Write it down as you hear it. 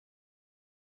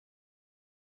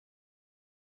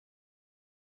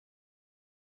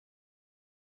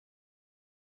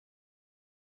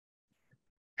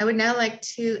I would now like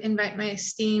to invite my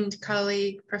esteemed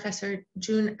colleague, Professor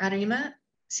Jun Arima,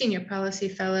 Senior Policy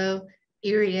Fellow,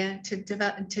 ERIA,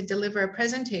 to deliver a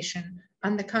presentation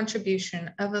on the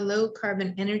contribution of a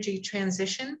low-carbon energy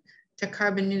transition to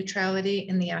carbon neutrality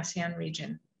in the ASEAN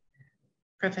region.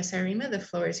 Professor Arima, the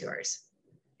floor is yours.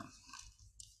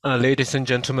 Ladies and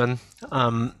gentlemen,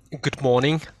 good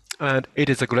morning. And it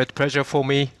is a great pleasure for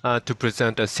me to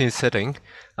present a scene setting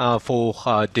for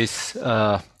this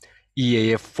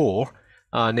EAF4,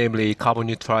 namely Carbon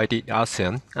Neutrality in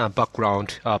ASEAN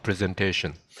background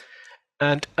presentation.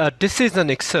 And this is an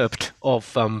excerpt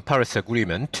of Paris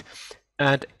Agreement.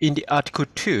 And in the Article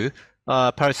 2,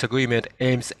 Paris Agreement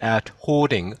aims at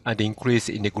holding an increase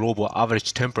in the global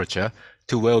average temperature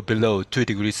to well below 2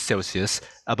 degrees Celsius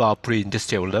above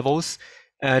pre-industrial levels,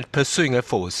 and pursuing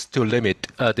efforts to limit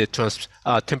the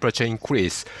temperature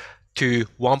increase to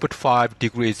 1.5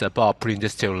 degrees above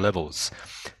pre-industrial levels.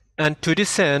 And to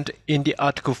this end, in the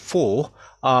Article 4,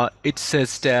 it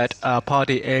says that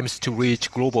party aims to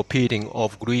reach global peaking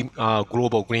of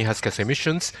global greenhouse gas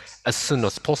emissions as soon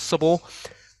as possible,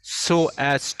 so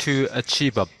as to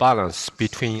achieve a balance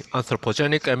between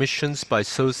anthropogenic emissions by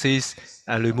sources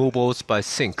and removals by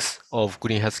sinks of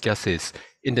greenhouse gases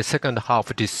in the second half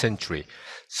of this century.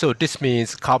 So this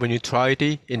means carbon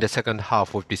neutrality in the second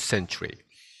half of this century.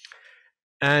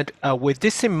 And with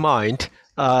this in mind,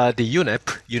 the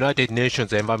UNEP, United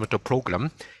Nations Environmental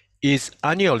Programme, is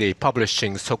annually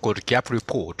publishing so-called gap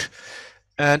report.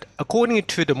 And according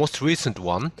to the most recent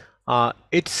one,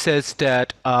 it says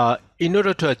that in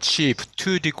order to achieve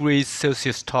 2 degrees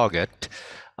Celsius target,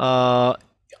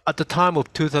 at the time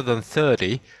of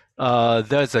 2030,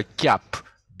 there's a gap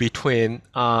between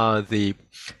the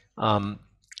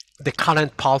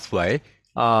current pathway,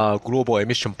 global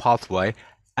emission pathway,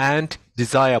 and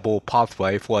desirable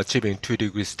pathway for achieving 2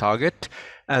 degrees target.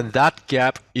 And that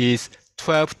gap is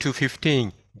 12 to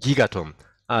 15 gigaton.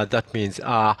 That means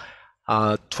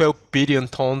 12 billion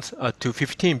tons to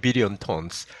 15 billion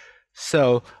tons.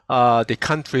 So the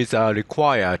countries are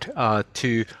required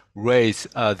to raise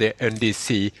the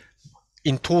NDC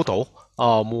in total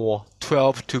more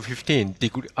 12 to 15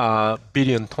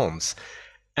 billion tons.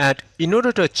 And in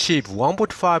order to achieve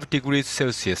 1.5 degrees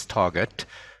Celsius target,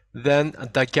 then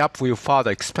the gap will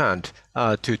further expand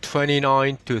to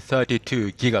 29 to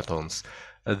 32 gigatons.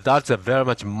 That's a very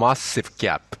much massive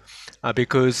gap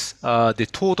because the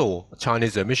total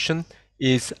Chinese emission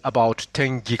is about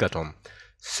 10 gigaton.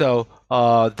 So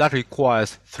that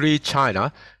requires 3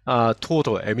 China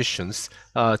total emissions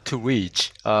to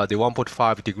reach the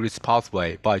 1.5 degrees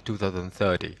pathway by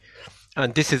 2030.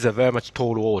 And this is a very much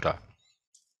tall order.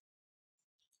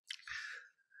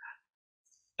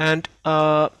 And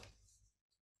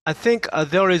I think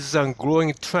there is a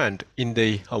growing trend in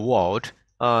the world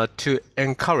to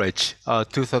encourage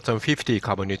 2050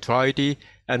 carbon neutrality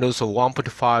and also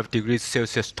 1.5 degrees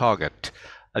Celsius target,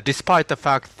 despite the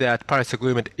fact that Paris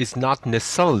Agreement is not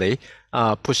necessarily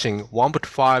pushing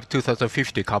 1.5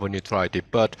 2050 carbon neutrality,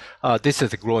 but this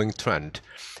is a growing trend.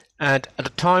 And at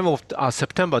the time of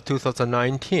September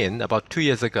 2019, about 2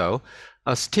 years ago,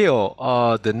 still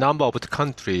the number of the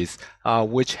countries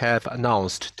which have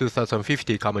announced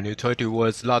 2050 carbon neutrality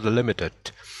was rather limited.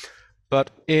 But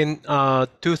in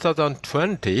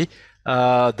 2020,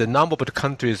 the number of the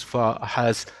countries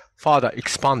has further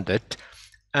expanded.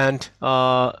 And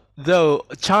though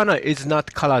China is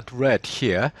not colored red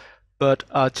here, but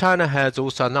China has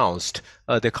also announced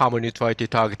the carbon neutrality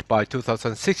target by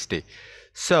 2060.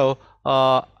 So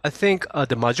I think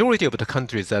the majority of the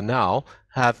countries are now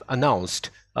have announced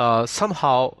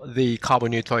somehow the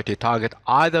carbon neutrality target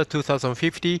either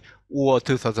 2050 or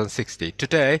 2060.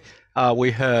 Today,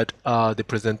 we heard the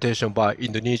presentation by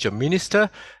Indonesian minister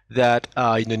that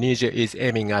Indonesia is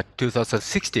aiming at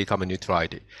 2060 carbon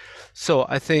neutrality. So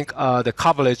I think the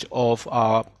coverage of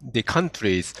the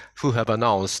countries who have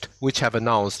announced, which have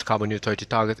announced carbon neutrality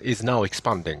target is now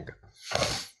expanding.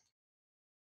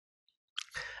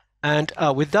 And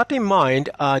with that in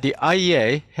mind, the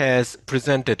IEA has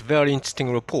presented very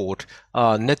interesting report,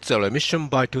 net zero emission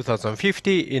by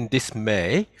 2050 in this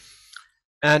May.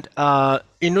 And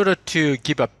in order to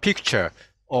give a picture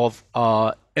of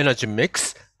energy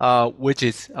mix, which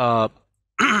is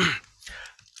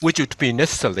which would be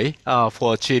necessary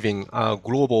for achieving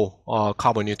global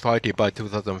carbon neutrality by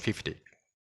 2050.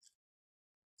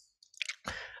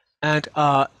 And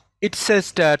it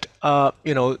says that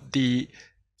the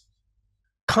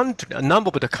number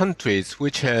of the countries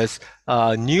which has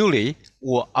newly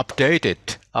or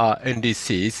updated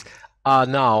NDCs are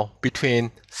now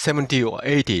between 70 or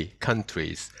 80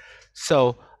 countries.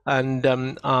 So, and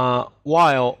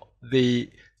while the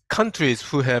countries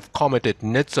who have committed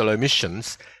net zero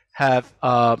emissions have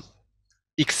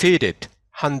exceeded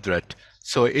 100.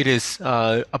 So it is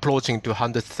approaching to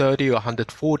 130 or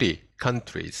 140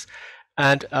 countries.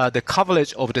 And the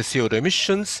coverage of the CO2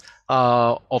 emissions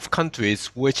of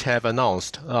countries which have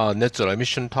announced net zero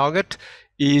emission target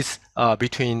is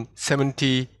between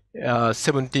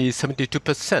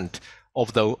 72%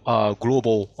 of the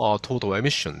global total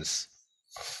emissions.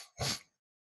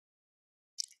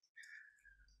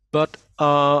 But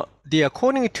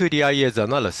according to the IEA's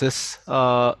analysis,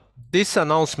 this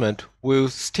announcement will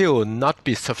still not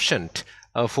be sufficient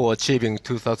for achieving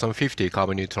 2050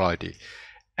 carbon neutrality.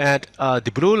 And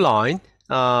the blue line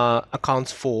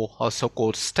accounts for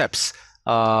so-called steps,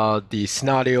 the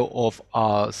scenario of,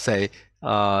 say,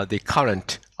 the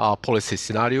current policy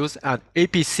scenarios, and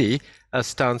APC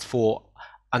stands for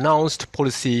announced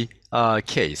policy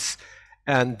case,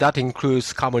 and that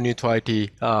includes carbon neutrality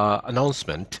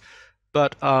announcement.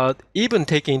 But even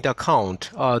taking into account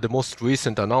the most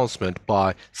recent announcement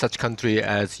by such countries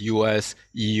as US,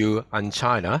 EU, and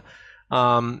China,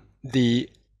 the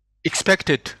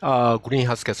expected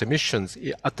greenhouse gas emissions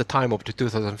at the time of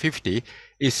 2050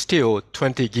 is still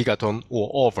 20 gigaton or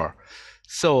over.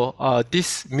 So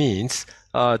this means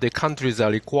the countries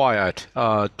are required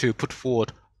to put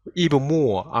forward even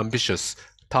more ambitious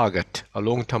target, a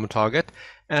long-term target,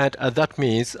 and that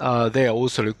means they are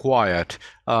also required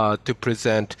to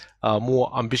present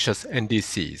more ambitious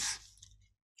NDCs.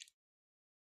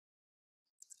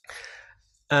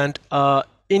 And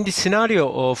in the scenario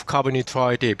of carbon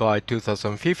neutrality by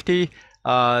 2050,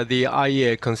 the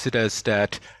IEA considers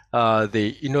that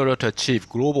in order to achieve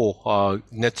global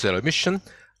net zero emission,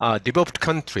 developed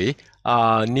countries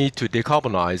need to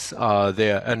decarbonize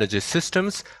their energy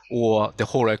systems or the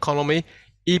whole economy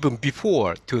even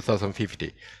before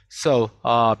 2050. So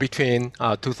between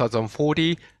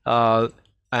 2040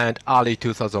 and early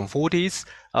 2040s,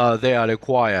 they are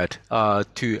required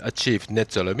to achieve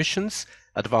net zero emissions,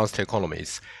 advanced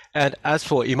economies. And as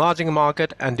for emerging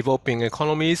market and developing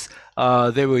economies,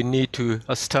 they will need to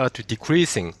start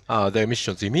decreasing their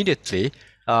emissions immediately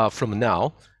from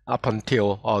now up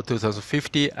until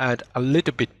 2050 and a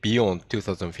little bit beyond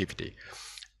 2050.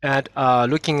 And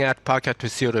looking at per capita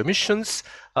CO2 emissions,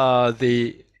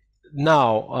 the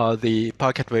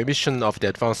per capita emission of the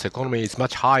advanced economy is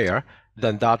much higher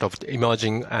than that of the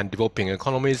emerging and developing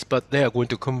economies, but they are going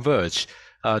to converge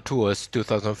towards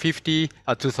 2050,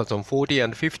 2040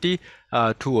 and 50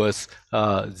 towards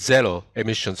zero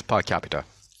emissions per capita.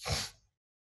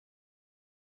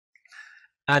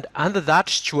 And under that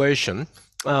situation,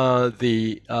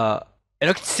 the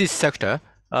electricity sector,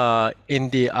 in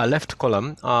the left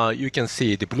column, you can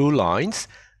see the blue lines.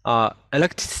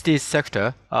 Electricity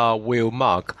sector will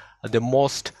mark the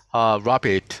most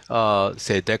rapid,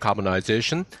 say,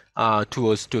 decarbonization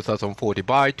towards 2040.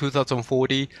 By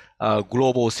 2040,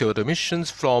 global CO2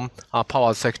 emissions from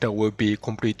power sector will be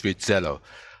completely zero,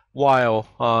 while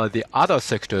the other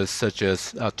sectors such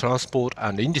as transport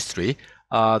and industry,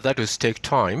 that will take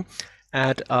time,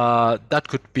 and that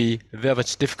could be very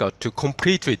much difficult to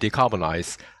completely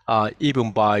decarbonize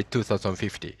even by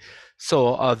 2050.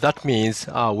 So that means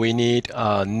we need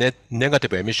net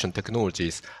negative emission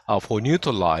technologies for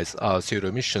neutralize CO2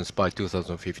 emissions by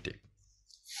 2050.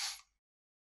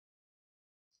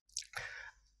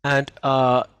 And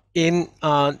in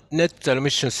net zero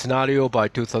emission scenario by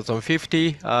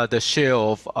 2050, the share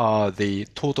of the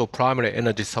total primary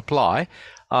energy supply,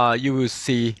 you will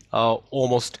see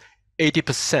almost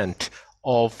 80%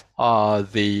 of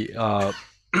the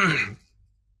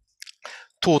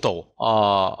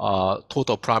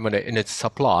total primary energy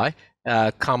supply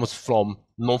comes from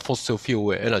non-fossil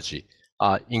fuel energy,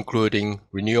 including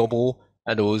renewable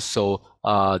and also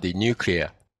the nuclear.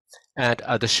 And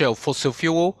the share of fossil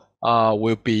fuel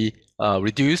will be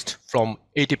reduced from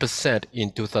 80%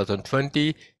 in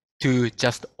 2020 to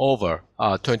just over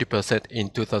 20% in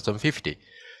 2050.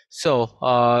 So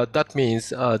that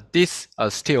means this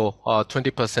still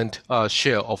 20%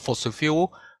 share of fossil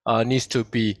fuel needs to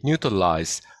be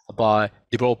neutralized by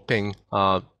developing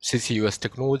CCUS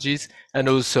technologies and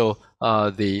also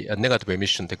the negative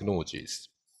emission technologies.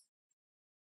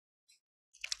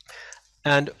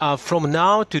 And from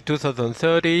now to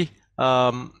 2030,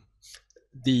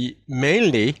 the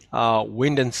mainly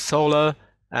wind and solar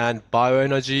and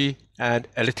bioenergy and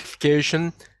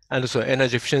electrification and also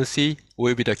energy efficiency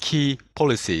will be the key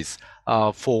policies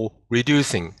for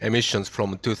reducing emissions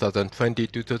from 2020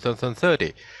 to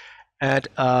 2030. And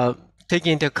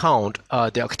taking into account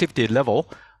the activity level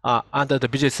under the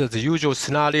business as usual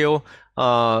scenario,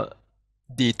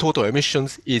 the total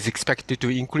emissions is expected to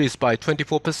increase by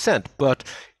 24%. But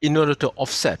in order to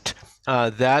offset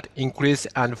that increase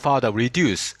and further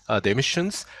reduce the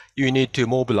emissions, you need to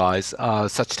mobilize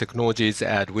such technologies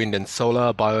as wind and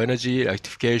solar, bioenergy,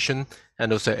 electrification,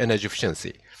 and also energy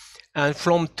efficiency. And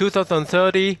from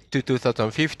 2030 to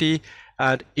 2050,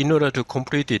 and in order to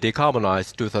completely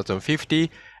decarbonize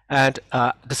 2050, and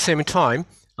at the same time,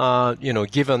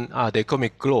 given the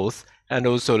economic growth and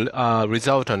also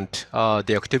resultant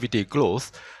the activity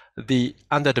growth,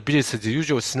 under the business as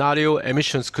usual scenario,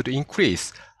 emissions could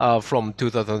increase from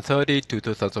 2030 to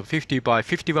 2050 by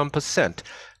 51%.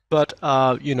 But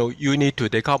you need to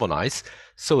decarbonize,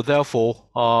 so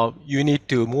therefore you need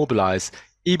to mobilize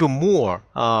even more,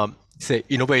 say,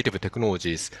 innovative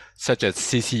technologies such as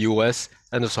CCUS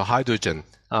and also hydrogen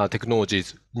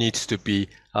technologies needs to be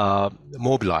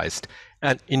mobilized.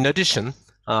 And in addition,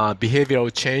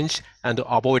 behavioral change and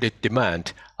avoided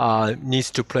demand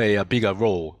needs to play a bigger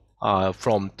role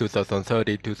from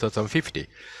 2030 to 2050.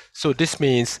 So this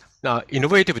means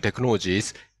innovative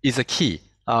technologies is a key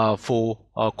for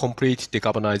complete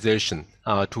decarbonization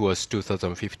towards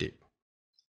 2050.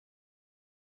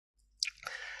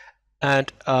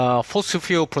 And fossil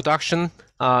fuel production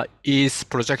is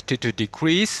projected to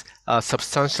decrease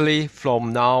substantially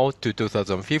from now to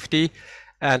 2050.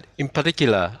 And in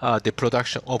particular, the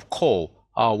production of coal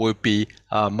will be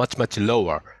much, much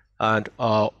lower and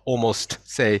almost,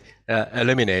 say,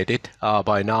 eliminated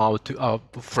by now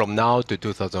from now to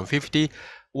 2050,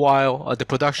 while the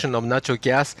production of natural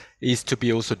gas is to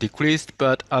be also decreased,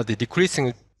 but the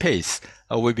decreasing pace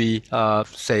will be,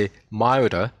 say,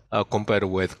 milder compared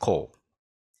with coal.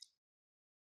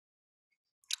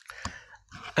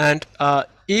 And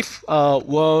if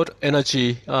world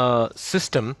energy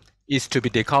system is to be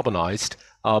decarbonized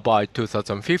by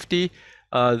 2050,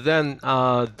 then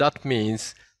that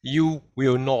means you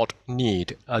will not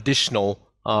need additional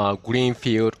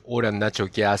greenfield oil and natural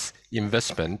gas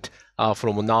investment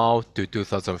from now to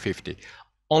 2050.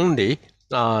 Only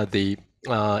the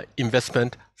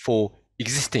investment for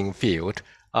existing field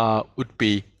would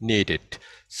be needed.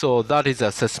 So that is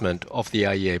assessment of the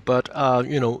IEA. But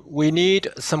we need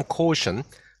some caution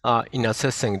in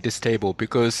assessing this table,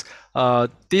 because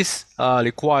this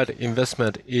required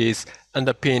investment is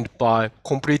underpinned by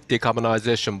complete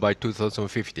decarbonization by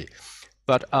 2050.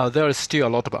 But there is still a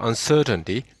lot of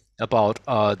uncertainty about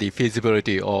the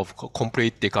feasibility of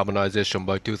complete decarbonization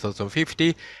by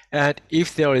 2050. And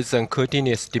if there is a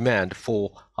continuous demand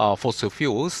for fossil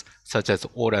fuels, such as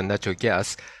oil and natural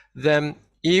gas, then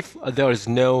if there is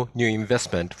no new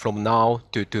investment from now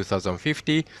to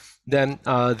 2050, then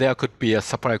there could be a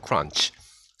supply crunch.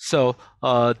 So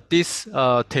this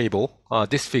table,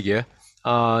 this figure,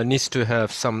 needs to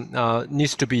have some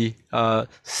needs to be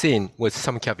seen with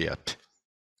some caveat.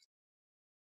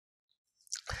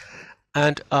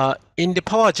 And in the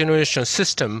power generation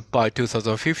system by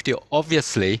 2050,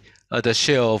 obviously the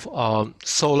share of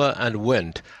solar and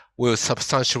wind will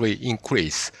substantially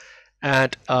increase.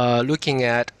 And looking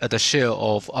at the share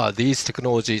of these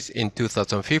technologies in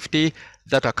 2050,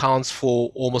 that accounts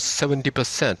for almost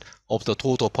 70% of the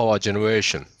total power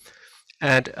generation.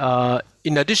 And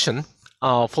in addition,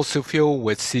 fossil fuel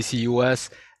with CCUS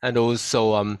and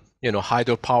also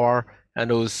hydropower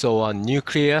and also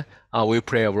nuclear will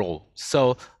play a role.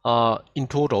 So in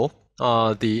total,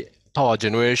 the power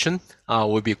generation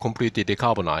will be completely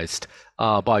decarbonized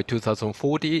by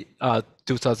 2040,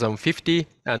 2050,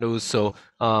 and also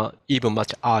even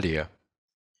much earlier.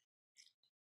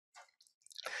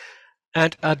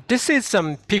 And this is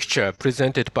some picture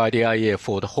presented by the IEA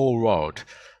for the whole world.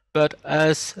 But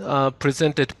as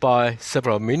presented by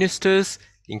several ministers,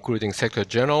 including Secretary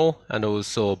General and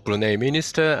also Brunei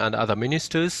Minister and other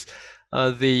ministers,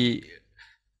 we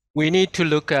need to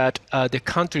look at the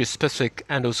country-specific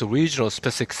and also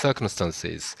regional-specific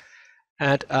circumstances.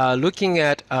 And looking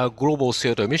at global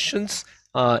CO2 emissions,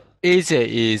 Asia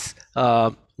is,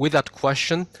 without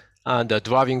question, the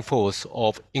driving force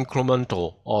of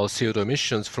incremental CO2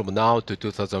 emissions from now to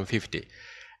 2050.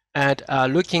 And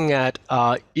looking at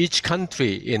each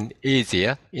country in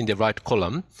Asia in the right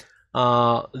column,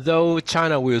 though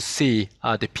China will see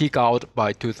the peak out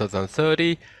by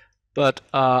 2030, but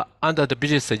under the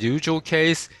business as usual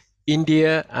case,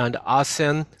 India and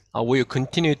ASEAN will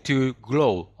continue to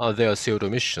grow their CO2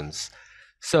 emissions.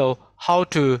 So how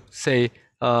to, say,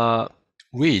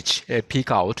 reach a peak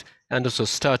out and also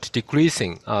start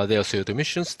decreasing their CO2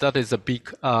 emissions, that is a big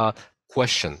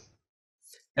question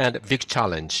and a big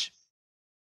challenge.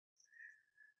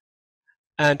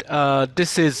 And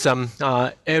this is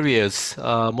ERIA's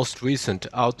most recent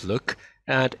outlook.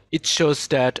 And it shows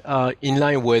that in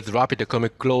line with rapid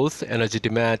economic growth, energy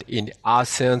demand in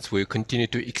ASEAN will continue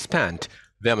to expand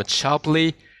very much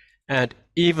sharply. And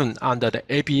even under the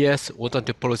APS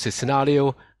alternative policy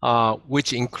scenario,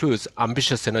 which includes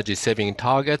ambitious energy saving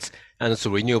targets and also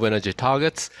renewable energy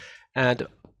targets, and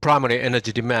primary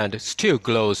energy demand still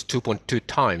grows 2.2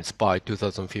 times by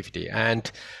 2050.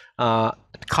 And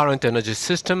current energy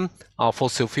system,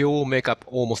 fossil fuel make up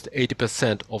almost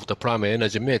 80% of the primary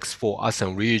energy mix for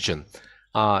ASEAN region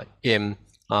in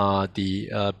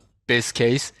the base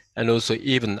case and also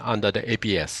even under the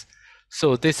APS.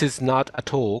 So this is not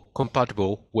at all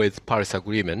compatible with Paris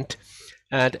Agreement.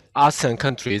 And ASEAN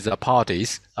countries are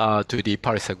parties to the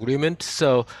Paris Agreement,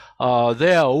 so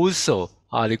they are also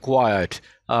required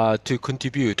to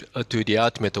contribute to the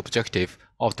ultimate objective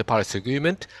of the Paris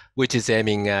Agreement, which is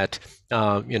aiming at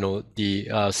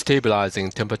the stabilizing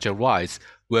temperature rise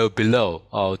well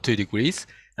below 2 degrees,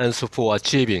 and so for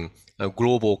achieving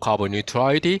global carbon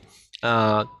neutrality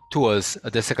towards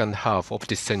the second half of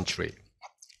this century.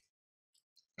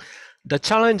 The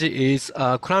challenge is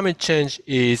climate change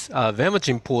is very much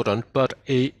important, but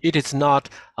it is not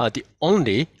the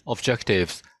only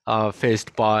objectives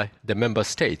faced by the member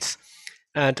states.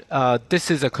 And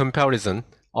this is a comparison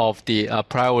of the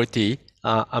priority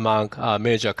among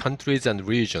major countries and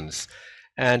regions.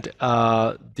 And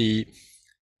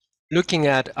looking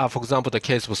at, for example, the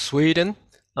case of Sweden,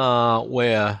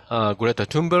 where Greta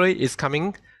Thunberg is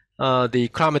coming, the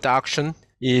climate action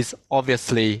is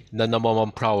obviously the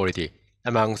 #1 priority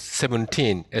among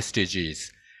 17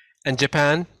 SDGs. And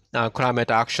Japan, climate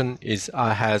action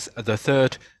has the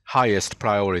third highest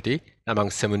priority among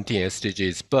 17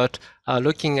 SDGs. But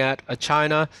looking at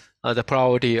China, the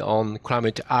priority on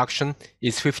climate action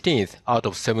is 15th out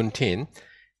of 17.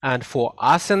 And for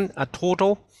ASEAN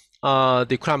total,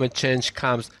 the climate change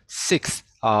comes 6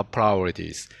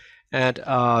 priorities. And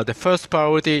the first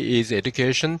priority is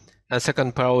education, and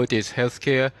second priority is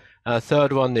healthcare,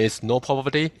 third one is no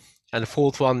poverty, and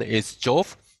fourth one is job,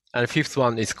 and fifth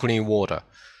one is clean water.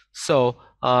 So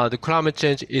the climate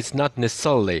change is not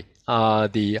necessarily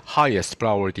the highest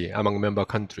priority among member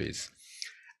countries.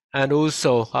 And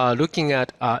also looking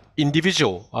at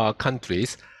individual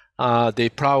countries, the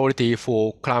priority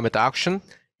for climate action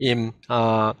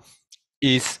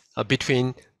is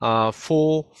between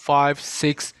 4, 5,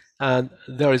 6, and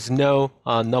there is no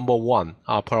 #1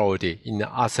 priority in the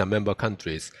ASEAN member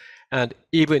countries. And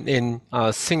even in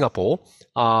Singapore,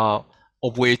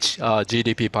 of which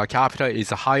GDP per capita is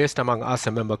the highest among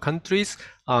ASEAN member countries,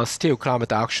 still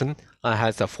climate action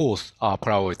has the 4th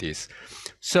priorities.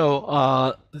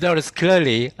 So there is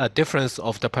clearly a difference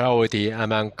of the priority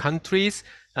among countries,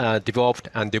 developed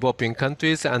and developing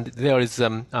countries, and there is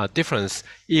a difference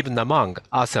even among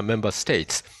ASEAN member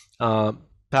states,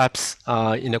 perhaps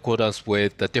in accordance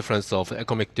with the difference of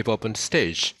economic development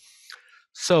stage.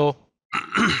 So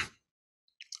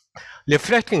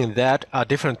reflecting that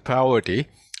different priority,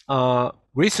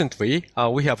 recently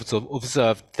we have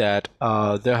observed that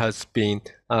there has been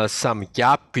some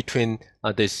gap between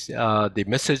the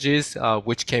messages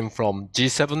which came from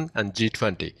G7 and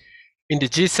G20. In the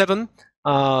G7,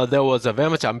 there was a very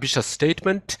much ambitious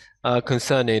statement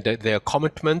concerning their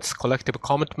commitments, collective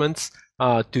commitments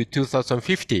to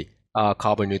 2050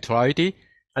 carbon neutrality,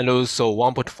 and also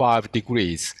 1.5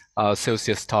 degrees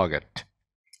Celsius target.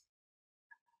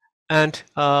 And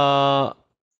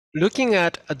looking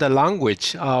at the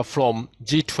language from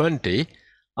G20,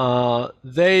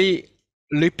 they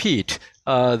repeat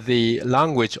the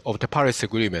language of the Paris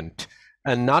Agreement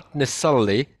and not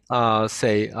necessarily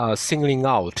singling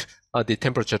out the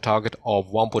temperature target of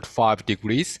 1.5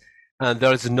 degrees. And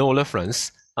there is no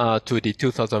reference to the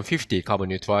 2050 carbon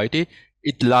neutrality.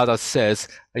 It rather says,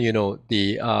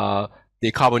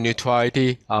 the carbon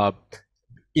neutrality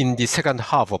in the second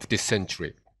half of this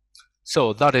century.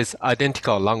 So that is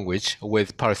identical language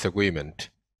with Paris Agreement.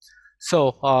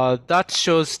 So that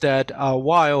shows that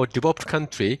while developed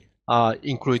countries,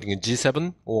 including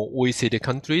G7 or OECD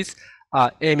countries,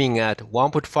 are aiming at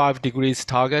 1.5 degrees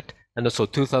target and also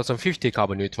 2050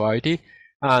 carbon neutrality,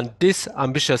 and this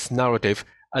ambitious narrative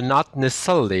are not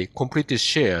necessarily completely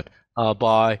shared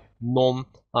by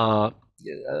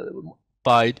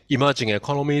emerging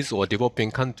economies or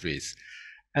developing countries.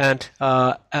 And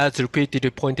as repeatedly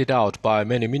pointed out by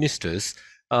many ministers,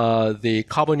 the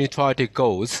carbon neutrality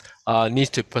goals need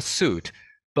to be pursued,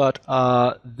 but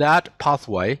that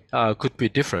pathway could be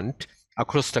different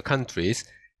across the countries,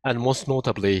 and most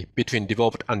notably between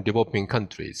developed and developing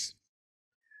countries.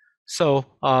 So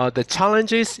the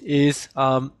challenges is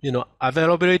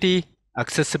availability,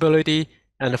 accessibility,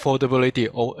 and affordability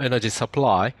of energy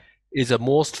supply, is the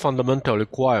most fundamental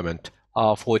requirement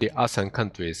for the ASEAN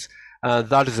countries. And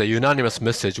that is a unanimous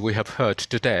message we have heard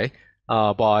today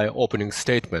by opening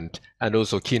statement and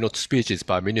also keynote speeches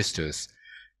by ministers.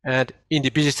 And in the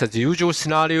business as usual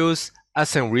scenarios,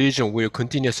 ASEAN region will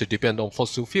continuously depend on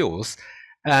fossil fuels.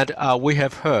 And we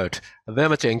have heard a very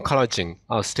much encouraging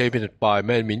statement by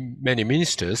many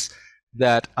ministers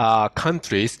that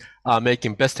countries are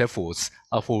making best efforts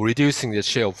for reducing the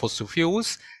share of fossil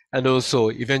fuels and also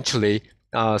eventually,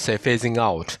 say, phasing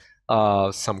out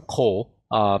some coal,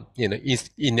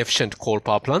 inefficient coal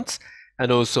power plants,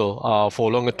 and also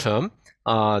for longer term,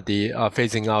 the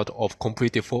phasing out of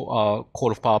completely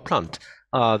coal power plant.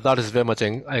 That is very much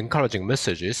encouraging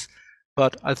messages.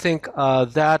 But I think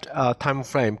that time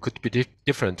frame could be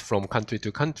different from country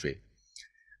to country.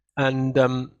 And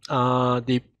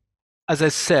as I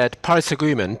said, Paris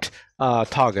Agreement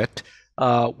target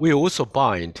will also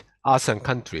bind ASEAN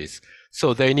countries.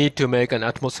 So they need to make an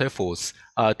utmost efforts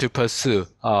to pursue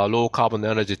low carbon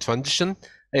energy transition,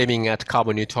 aiming at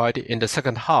carbon neutrality in the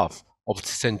second half of the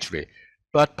century.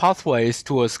 But pathways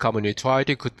towards carbon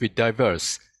neutrality could be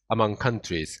diverse among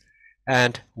countries,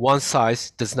 and one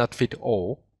size does not fit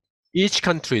all. Each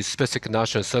country's specific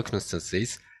national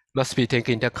circumstances must be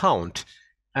taken into account,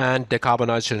 and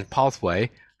decarbonization pathway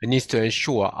needs to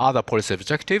ensure other policy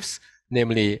objectives,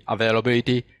 namely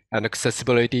availability and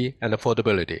accessibility and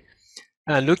affordability.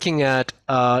 And looking at,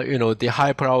 the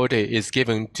high priority is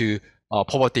given to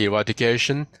poverty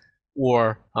eradication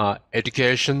or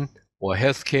education or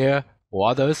healthcare or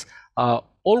others,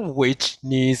 all of which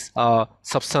needs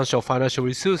substantial financial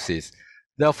resources.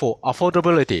 Therefore,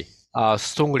 affordability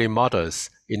strongly matters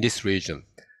in this region.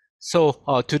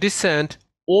 So to this end,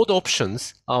 all the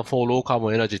options for low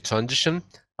carbon energy transition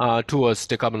towards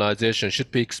decarbonization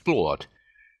should be explored.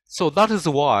 So that is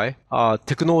why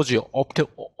technology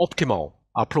optimal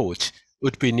approach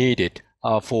would be needed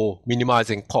for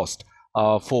minimizing cost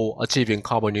for achieving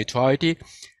carbon neutrality.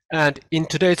 And in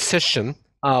today's session,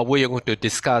 we are going to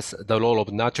discuss the role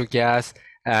of natural gas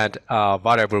and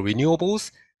variable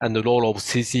renewables and the role of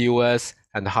CCUS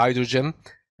and hydrogen.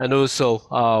 And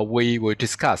also we will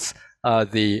discuss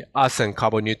the ASEAN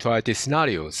carbon neutrality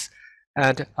scenarios.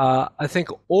 And I think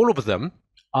all of them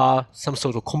are some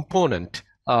sort of component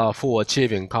for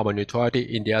achieving carbon neutrality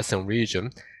in the ASEAN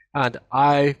region. And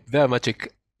I very much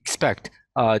expect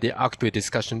the active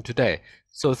discussion today.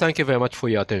 So thank you very much for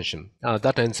your attention.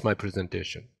 That ends my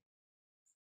presentation.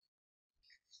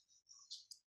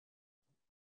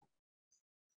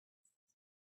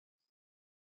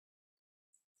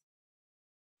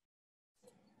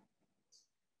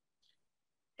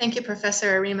 Thank you, Professor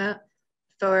Arima,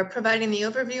 for providing the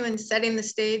overview and setting the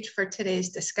stage for today's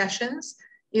discussions.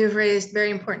 You've raised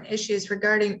very important issues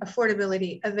regarding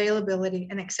affordability, availability,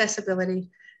 and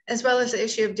accessibility, as well as the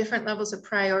issue of different levels of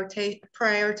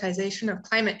prioritization of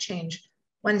climate change.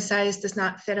 One size does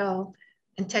not fit all,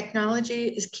 and technology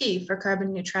is key for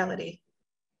carbon neutrality.